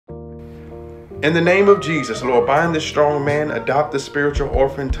In the name of Jesus, Lord, bind this strong man, adopt the spiritual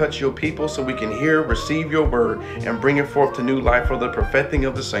orphan, touch your people so we can hear, receive your word, and bring it forth to new life for the perfecting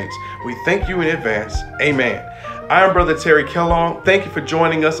of the saints. We thank you in advance. Amen. I'm Brother Terry Kellogg. Thank you for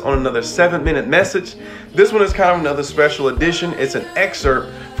joining us on another 7-minute message. This one is kind of another special edition. It's an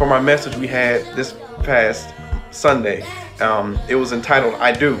excerpt from our message we had this past Sunday. It was entitled,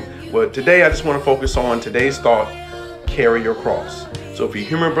 I Do. But today I just want to focus on today's thought, carry your cross. So if you're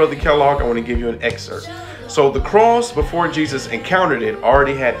human, Brother Kellogg, I want to give you an excerpt. So the cross, before Jesus encountered it,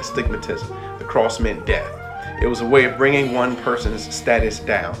 already had stigmatism. The cross meant death. It was a way of bringing one person's status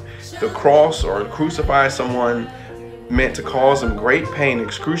down. The cross, or crucify someone, meant to cause them great pain,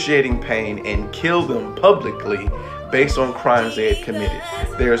 excruciating pain, and kill them publicly based on crimes they had committed.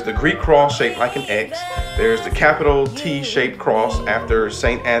 There's the Greek cross shaped like an X. There's the capital T-shaped cross after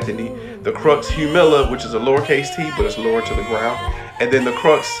St. Anthony. The crux humila, which is a lowercase t, but it's lower to the ground. And then the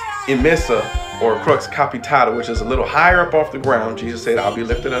crux immissa, or crux capitata, which is a little higher up off the ground. Jesus said, I'll be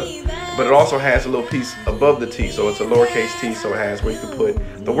lifted up. But it also has a little piece above the T, so it's a lowercase t, so it has where you can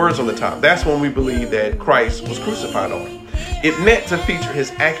put the words on the top. That's when we believe that Christ was crucified on. It meant to feature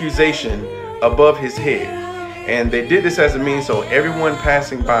his accusation above his head. And they did this as a means so everyone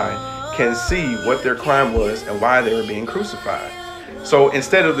passing by can see what their crime was and why they were being crucified. So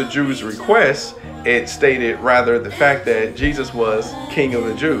instead of the Jews' request, it stated rather the fact that Jesus was King of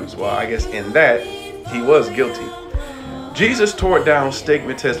the Jews. Well, I guess in that, he was guilty. Jesus tore down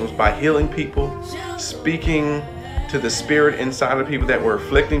stigmatisms by healing people, speaking to the spirit inside of people that were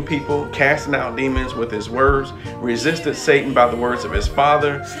afflicting people, casting out demons with his words, resisted Satan by the words of his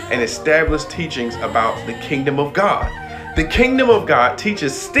Father, and established teachings about the kingdom of God. The kingdom of God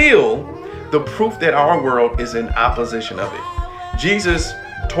teaches still the proof that our world is in opposition of it. Jesus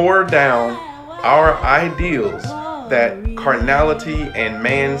tore down our ideals, that carnality and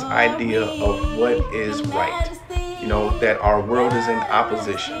man's idea of what is right. You know, that our world is in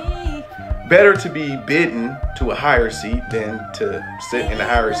opposition. Better to be bidden to a higher seat than to sit in a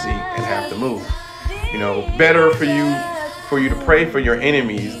higher seat and have to move. You know, better for you to pray for your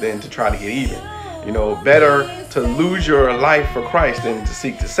enemies than to try to get even. You know, better to lose your life for Christ than to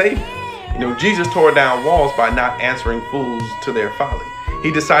seek to save it. You know, Jesus tore down walls by not answering fools to their folly.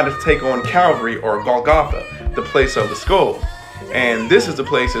 He decided to take on Calvary, or Golgotha, the place of the skull. And this is the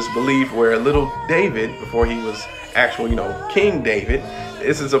place that's believed where little David, before he was actual, King David,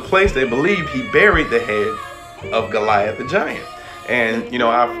 this is a place they believe he buried the head of Goliath the giant. And,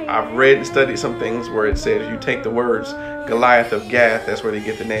 I've read and studied some things where it says you take the words Goliath of Gath, that's where they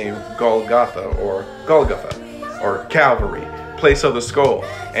get the name Golgotha or Calvary, place of the skull.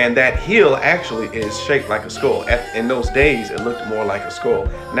 And that hill actually is shaped like a skull. In those days, it looked more like a skull.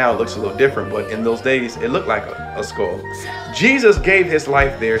 Now it looks a little different, but in those days, it looked like a skull. Jesus gave his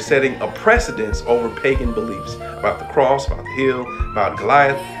life there, setting a precedence over pagan beliefs about the cross, about the hill, about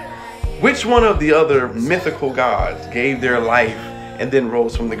Goliath. Which one of the other mythical gods gave their life and then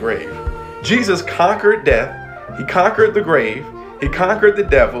rose from the grave? Jesus conquered death. He conquered the grave. He conquered the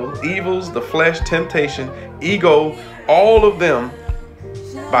devil, evils, the flesh, temptation, ego, all of them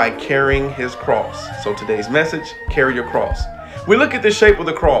by carrying his cross. So today's message, carry your cross. We look at the shape of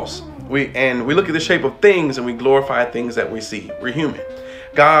the cross. We look at the shape of things and we glorify things that we see. We're human.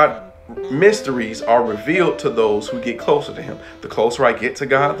 God mysteries are revealed to those who get closer to him. The closer I get to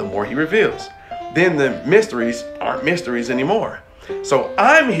God, the more he reveals. Then the mysteries aren't mysteries anymore. So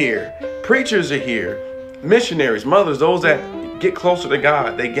I'm here, preachers are here, missionaries, mothers, those that get closer to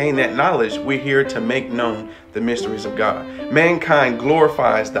God, they gain that knowledge. We're here to make known the mysteries of God. Mankind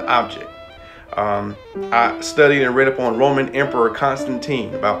glorifies the object. I studied and read up on Roman Emperor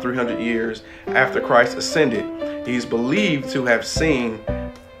Constantine about 300 years after Christ ascended. He's believed to have seen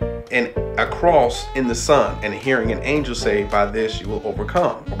a cross in the sun and hearing an angel say, by this you will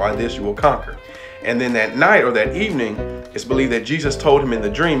overcome, or by this you will conquer. And then that night or that evening, it's believed that Jesus told him in the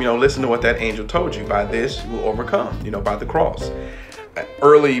dream, listen to what that angel told you. By this you will overcome, by the cross.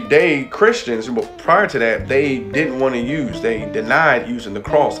 Early day Christians, prior to that, they didn't want to they denied using the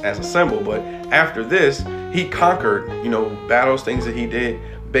cross as a symbol. But after this, he conquered, battles, things that he did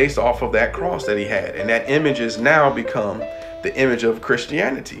based off of that cross that he had. And that image has now become the image of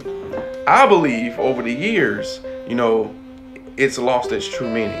Christianity. I believe over the years, it's lost its true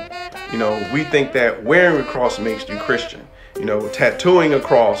meaning. We think that wearing a cross makes you Christian. Tattooing a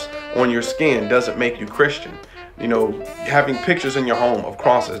cross on your skin doesn't make you Christian. Having pictures in your home of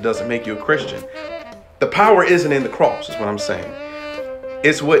crosses doesn't make you a Christian. The power isn't in the cross, is what I'm saying.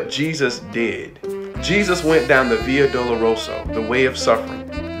 It's what Jesus did. Jesus went down the Via Dolorosa, the way of suffering.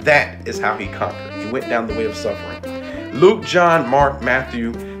 That is how he conquered. He went down the way of suffering. Luke, John, Mark,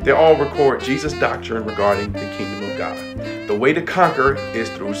 Matthew, they all record Jesus' doctrine regarding the kingdom of God. The way to conquer is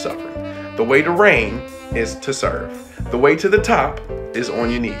through suffering. The way to reign is to serve. The way to the top is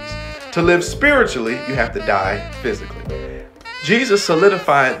on your knees. To live spiritually, you have to die physically. Jesus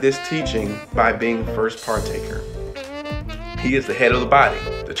solidified this teaching by being first partaker. He is the head of the body,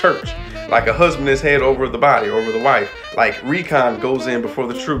 the church. Like a husband is head over the body, over the wife. Like recon goes in before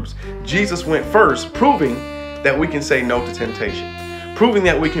the troops. Jesus went first, proving that we can say no to temptation. Proving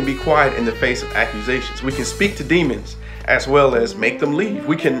that we can be quiet in the face of accusations. We can speak to demons as well as make them leave.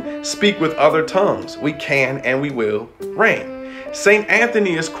 We can speak with other tongues. We can and we will reign. St.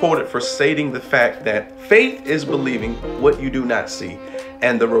 Anthony is quoted for stating the fact that faith is believing what you do not see,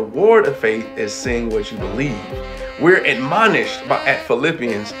 and the reward of faith is seeing what you believe. We're admonished at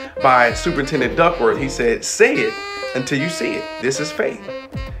Philippians by Superintendent Duckworth. He said, say it until you see it. This is faith.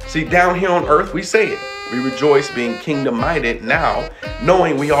 See, down here on earth, we say it. We rejoice being kingdom-minded now,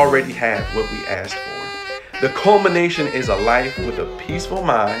 knowing we already have what we asked for. The culmination is a life with a peaceful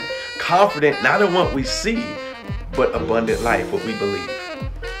mind, confident not in what we see, but abundant life, what we believe.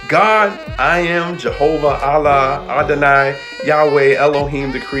 God, I am Jehovah, Allah, Adonai, Yahweh,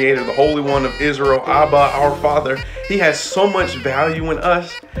 Elohim, the Creator, the Holy One of Israel, Abba, our Father. He has so much value in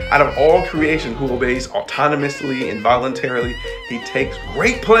us. Out of all creation who obeys autonomously and voluntarily, He takes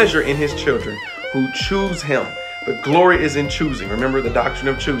great pleasure in His children who choose Him. The glory is in choosing. Remember the doctrine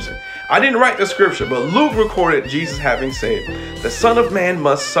of choosing. I didn't write the scripture, but Luke recorded Jesus having said, the Son of Man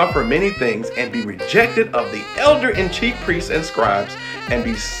must suffer many things and be rejected of the elder and chief priests and scribes and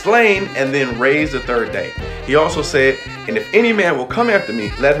be slain and then raised the third day. He also said, and if any man will come after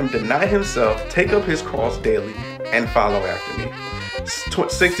me, let him deny himself, take up his cross daily and follow after me.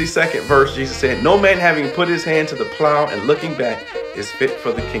 62nd verse, Jesus said, no man having put his hand to the plow and looking back is fit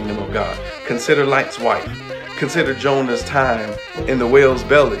for the kingdom of God. Consider Lot's wife. Consider Jonah's time in the whale's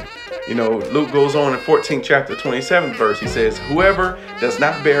belly. You know, Luke goes on in 14th chapter 27th verse. He says, whoever does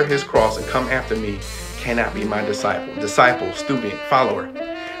not bear his cross and come after me cannot be my disciple. Disciple, student, follower.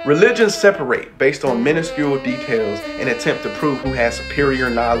 Religions separate based on minuscule details in an attempt to prove who has superior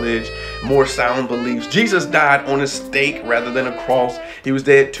knowledge, more sound beliefs. Jesus died on a stake rather than a cross. He was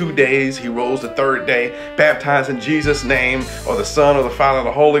dead 2 days. He rose the third day, baptized in Jesus' name, or the Son, or the Father, or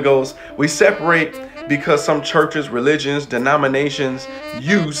the Holy Ghost. We separate because some churches, religions, denominations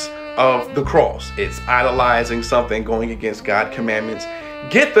use of the cross. It's idolizing something, going against God's commandments.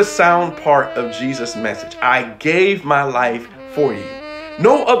 Get the sound part of Jesus' message. I gave my life for you.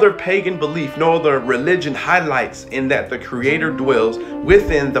 No other pagan belief, no other religion highlights in that the Creator dwells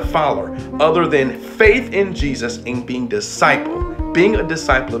within the follower, other than faith in Jesus and being a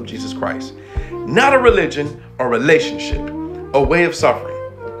disciple of Jesus Christ. Not a religion or relationship, a way of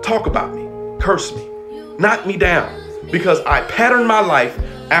suffering. Talk about me, curse me, knock me down, because I pattern my life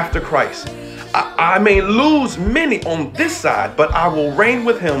after Christ. I may lose many on this side, but I will reign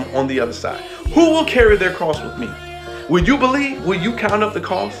with Him on the other side. Who will carry their cross with me? Will you believe? Will you count up the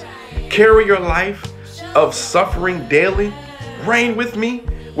cost? Carry your life of suffering daily? Reign with me,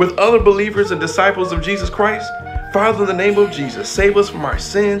 with other believers and disciples of Jesus Christ? Father, in the name of Jesus, save us from our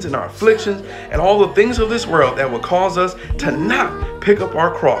sins and our afflictions and all the things of this world that will cause us to not pick up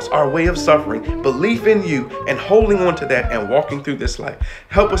our cross, our way of suffering, belief in you, and holding on to that and walking through this life.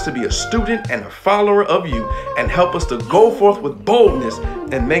 Help us to be a student and a follower of you, and help us to go forth with boldness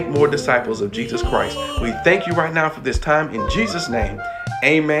and make more disciples of Jesus Christ. We thank you right now for this time. In Jesus' name,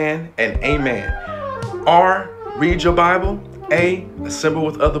 amen and amen. R, read your Bible. A, assemble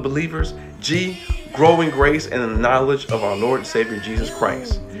with other believers. G, grow in grace and in the knowledge of our Lord and Savior Jesus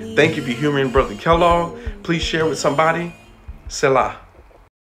Christ. Thank you for hearing Brother Kellogg. Please share with somebody. Selah.